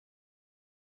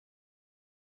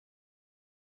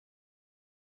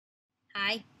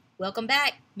Hi, welcome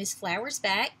back. Miss Flower's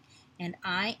back, and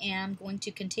I am going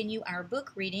to continue our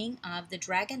book reading of The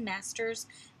Dragon Masters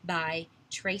by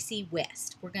Tracey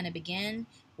West. We're going to begin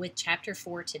with chapter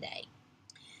 4 today.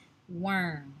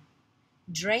 Worm.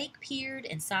 Drake peered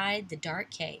inside the dark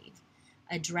cave.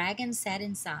 A dragon sat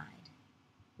inside.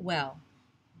 Well,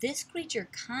 this creature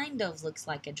kind of looks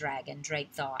like a dragon, Drake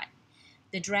thought.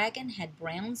 The dragon had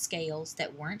brown scales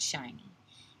that weren't shiny.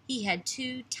 He had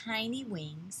two tiny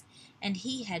wings, and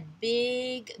he had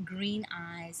big green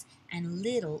eyes and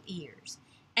little ears.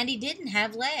 And he didn't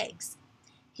have legs.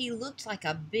 He looked like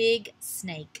a big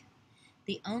snake.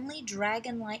 The only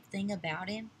dragon-like thing about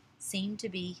him seemed to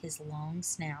be his long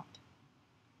snout.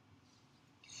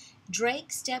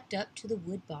 Drake stepped up to the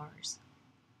wood bars.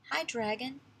 "Hi,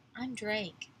 dragon. I'm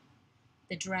Drake."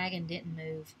 The dragon didn't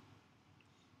move.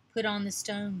 "Put on the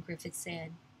stone," Griffith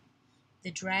said.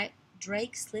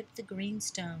 Drake slipped the green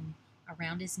stone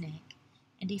around his neck,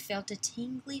 and he felt a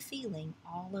tingly feeling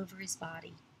all over his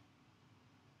body.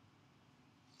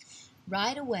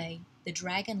 Right away, the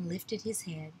dragon lifted his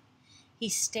head. He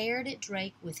stared at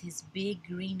Drake with his big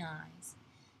green eyes.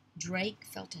 Drake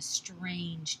felt a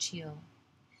strange chill.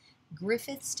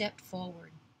 Griffith stepped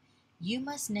forward. "You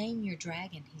must name your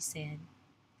dragon," he said.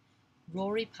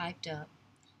 Rory piped up.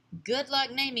 "Good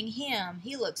luck naming him.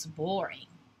 He looks boring."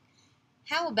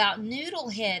 "How about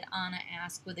Noodlehead?" Anna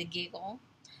asked with a giggle.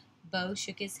 Bo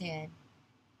shook his head.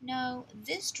 "No,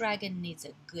 this dragon needs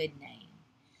a good name."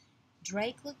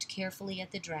 Drake looked carefully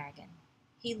at the dragon.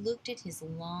 He looked at his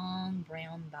long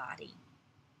brown body.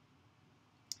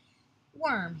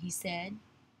 "Worm," he said.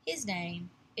 "His name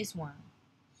is Worm."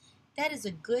 "That is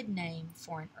a good name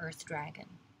for an earth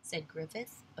dragon," said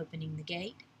Griffith, opening the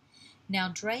gate. "Now,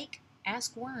 Drake,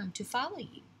 ask Worm to follow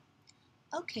you."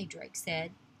 "Okay," Drake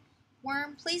said.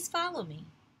 "Worm, please follow me."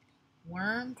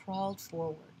 Worm crawled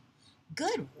forward.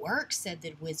 "Good work," said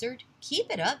the wizard.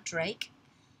 "Keep it up, Drake."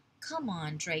 "Come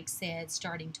on," Drake said,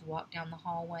 starting to walk down the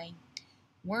hallway.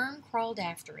 Worm crawled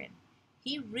after him.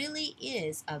 "He really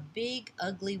is a big,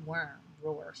 ugly worm,"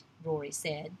 Rory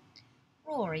said.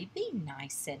 "Rory, be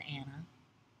nice," said Anna.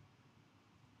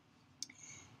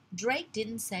 Drake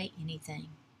didn't say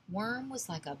anything. Worm was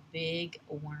like a big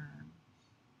worm.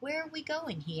 "Where are we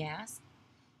going?" he asked.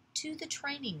 "To the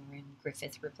training room,"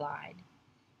 Griffith replied.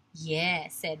 "Yeah,"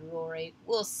 said Rory.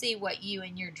 "We'll see what you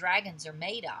and your dragons are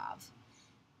made of."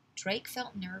 Drake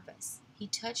felt nervous. He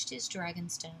touched his dragon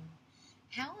stone.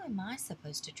 "How am I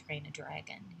supposed to train a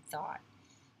dragon?" he thought.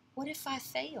 "What if I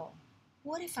fail?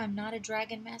 What if I'm not a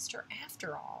dragon master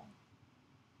after all?"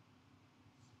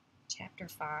 Chapter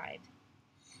 5.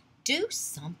 Do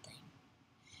something.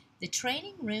 The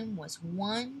training room was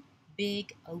one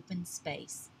big open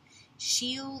space.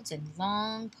 Shields and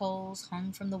long poles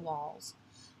hung from the walls.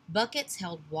 Buckets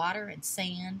held water and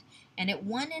sand, and at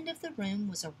one end of the room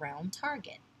was a round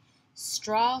target.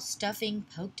 Straw stuffing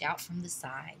poked out from the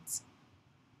sides.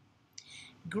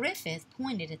 Griffith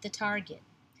pointed at the target.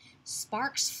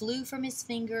 Sparks flew from his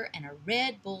finger, and a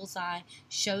red bullseye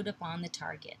showed up on the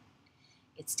target.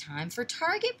 "It's time for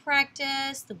target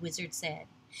practice," the wizard said.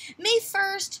 Me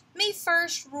first,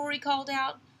 Rory called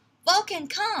out. "Vulcan,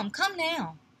 come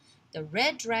now." The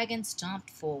red dragon stomped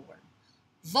forward.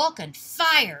 "Vulcan,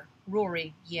 fire!"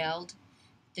 Rory yelled.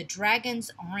 The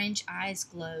dragon's orange eyes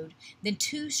glowed. Then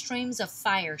two streams of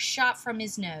fire shot from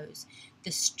his nose.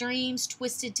 The streams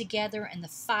twisted together and the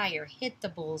fire hit the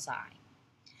bullseye.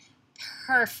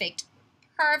 "Perfect,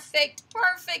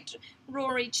 perfect,"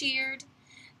 Rory cheered.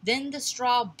 Then the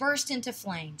straw burst into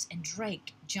flames and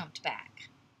Drake jumped back.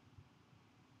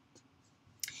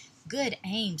 "Good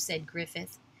aim," said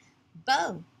Griffith.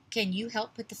 "Bo, can you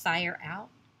help put the fire out?"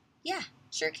 "Yeah,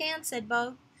 sure can," said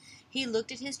Bo. He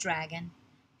looked at his dragon.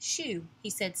 "Shoo," he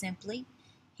said simply.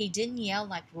 He didn't yell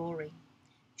like Rory.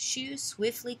 Shoo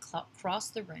swiftly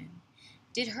crossed the room.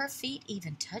 Did her feet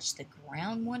even touch the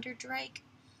ground, wondered Drake.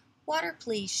 "Water,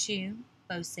 please, Shoo,"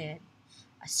 Bo said.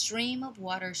 A stream of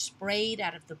water sprayed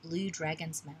out of the blue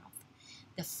dragon's mouth.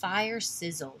 The fire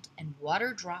sizzled, and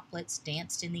water droplets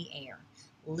danced in the air,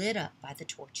 lit up by the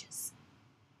torches.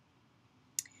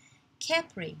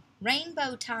 "Khepri,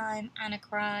 rainbow time," Anna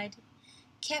cried.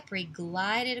 Khepri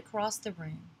glided across the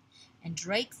room, and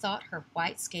Drake thought her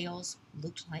white scales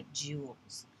looked like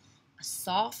jewels. A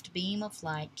soft beam of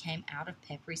light came out of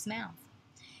Khepri's mouth.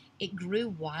 It grew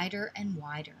wider and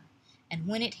wider, and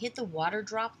when it hit the water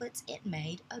droplets, it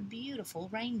made a beautiful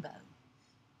rainbow.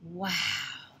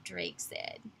 "Wow," Drake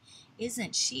said.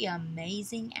 "Isn't she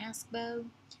amazing?" asked Bo.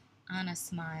 Anna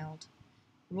smiled.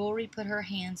 Rory put her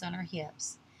hands on her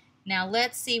hips. "Now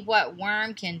let's see what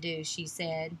Worm can do," she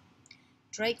said.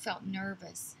 Drake felt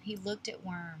nervous. He looked at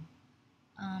Worm.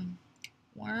 Um,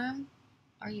 Worm,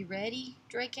 are you ready?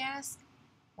 Drake asked.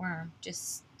 Worm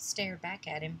just stared back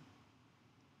at him.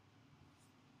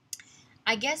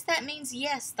 I guess that means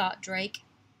yes, thought Drake.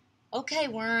 Okay,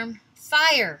 Worm,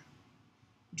 fire!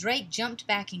 Drake jumped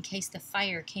back in case the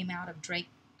fire came out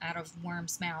of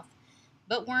Worm's mouth.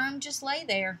 But Worm just lay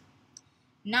there.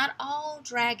 Not all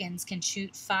dragons can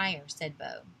shoot fire, said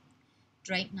Bo.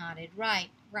 Drake nodded. Right.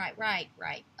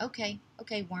 Okay,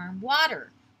 Worm.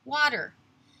 Water.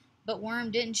 But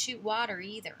Worm didn't shoot water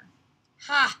either.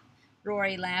 Ha!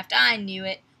 Rory laughed. I knew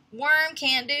it. Worm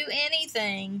can't do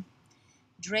anything.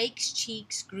 Drake's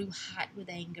cheeks grew hot with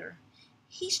anger.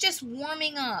 He's just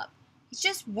warming up.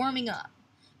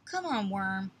 Come on,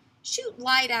 Worm. Shoot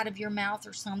light out of your mouth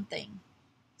or something.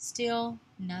 Still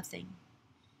nothing.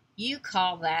 You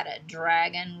call that a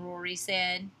dragon, Rory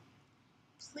said.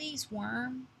 Please,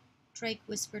 Worm, Drake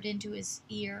whispered into his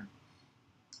ear.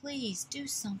 Please do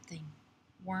something.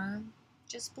 Worm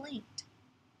just blinked.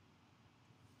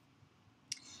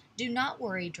 Do not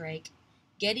worry, Drake.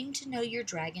 Getting to know your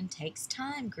dragon takes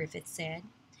time, Griffith said.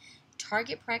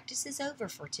 Target practice is over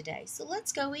for today, so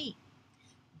let's go eat.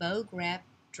 Bo grabbed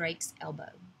Drake's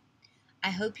elbow.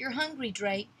 I hope you're hungry,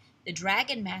 Drake. The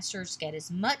Dragon Masters get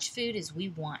as much food as we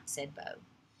want, said Bo.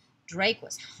 Drake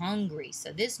was hungry,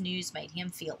 so this news made him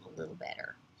feel a little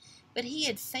better. But he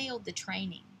had failed the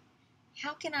training.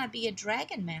 How can I be a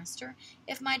dragon master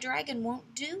if my dragon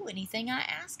won't do anything I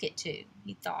ask it to?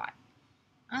 He thought.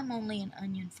 I'm only an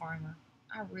onion farmer.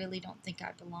 I really don't think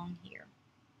I belong here.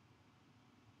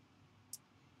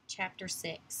 Chapter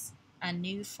 6. A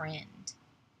New Friend.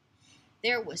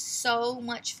 There was so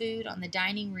much food on the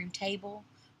dining room table.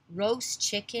 Roast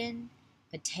chicken,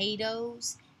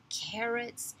 potatoes,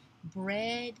 carrots,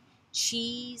 bread,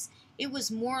 cheese. It was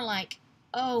more like,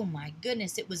 oh my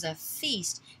goodness, it was a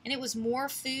feast, and it was more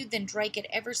food than Drake had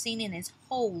ever seen in his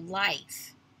whole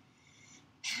life.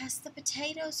 Pass the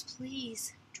potatoes,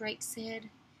 please, Drake said.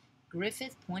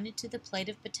 Griffith pointed to the plate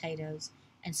of potatoes,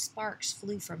 and sparks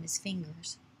flew from his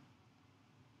fingers.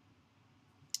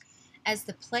 As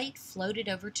the plate floated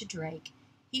over to Drake,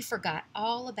 he forgot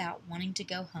all about wanting to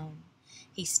go home.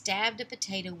 He stabbed a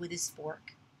potato with his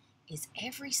fork. Is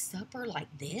every supper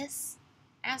like this?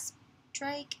 Asked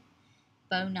Drake.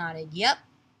 Bo nodded. Yep,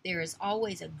 there is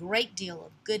always a great deal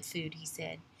of good food, he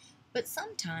said. But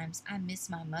sometimes I miss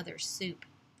my mother's soup.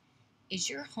 Is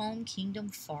your home kingdom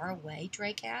far away?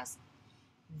 Drake asked.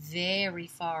 Very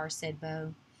far, said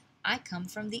Bo. I come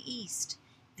from the east,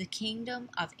 the kingdom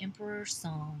of Emperor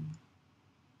Song.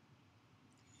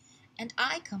 And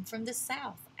I come from the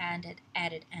south, added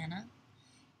Anna.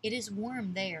 It is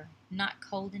warm there, not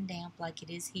cold and damp like it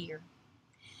is here.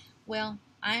 Well,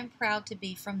 I am proud to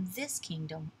be from this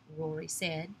kingdom, Rory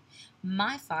said.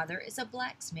 My father is a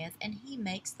blacksmith, and he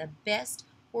makes the best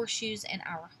horseshoes in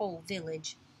our whole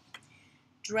village.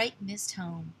 Drake missed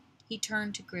home. He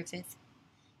turned to Griffith.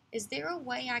 Is there a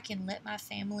way I can let my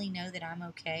family know that I'm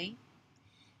okay?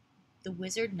 The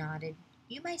wizard nodded.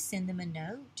 You may send them a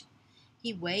note.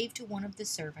 He waved to one of the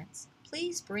servants.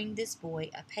 Please bring this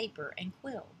boy a paper and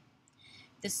quill.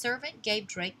 The servant gave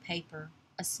Drake paper,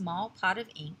 a small pot of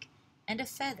ink, and a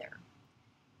feather.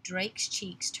 Drake's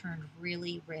cheeks turned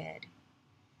really red.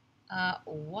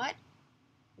 What?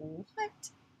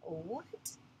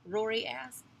 Rory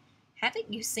asked.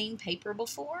 Haven't you seen paper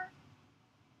before?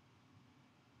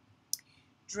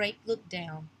 Drake looked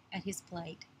down at his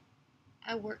plate.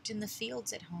 I worked in the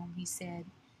fields at home, he said.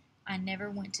 I never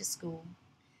went to school.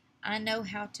 I know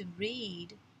how to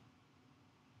read,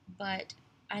 but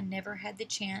I never had the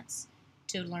chance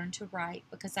to learn to write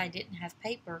because I didn't have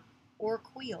paper or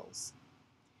quills.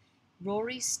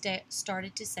 Rory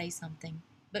started to say something,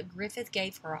 but Griffith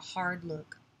gave her a hard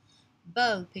look.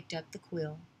 Bo picked up the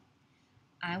quill.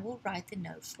 I will write the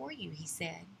note for you, he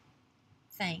said.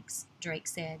 Thanks, Drake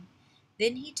said.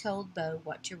 Then he told Bo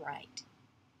what to write.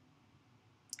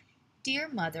 Dear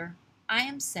Mother, I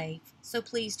am safe, so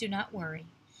please do not worry.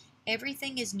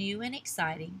 Everything is new and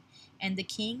exciting, and the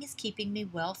king is keeping me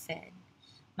well fed.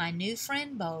 My new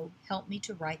friend Bo helped me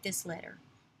to write this letter.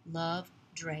 Love,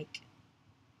 Drake.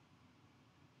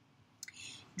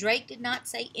 Drake did not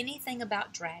say anything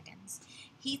about dragons.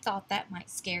 He thought that might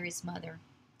scare his mother.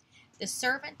 The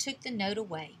servant took the note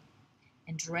away,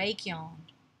 and Drake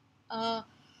yawned.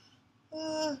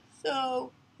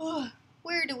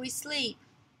 Where do we sleep?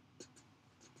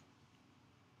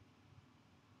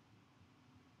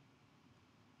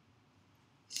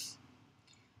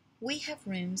 We have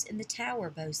rooms in the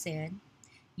tower, Bo said.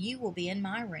 You will be in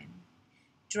my room.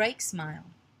 Drake smiled.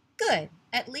 Good,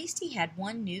 at least he had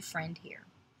one new friend here.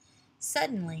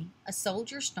 Suddenly, a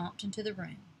soldier stomped into the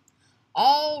room.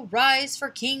 "All rise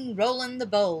for King Roland the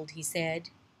Bold," he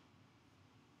said.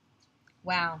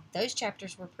 Wow, those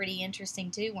chapters were pretty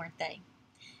interesting too, weren't they?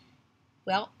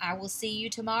 Well, I will see you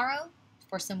tomorrow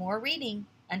for some more reading.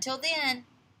 Until then,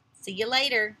 see you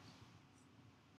later.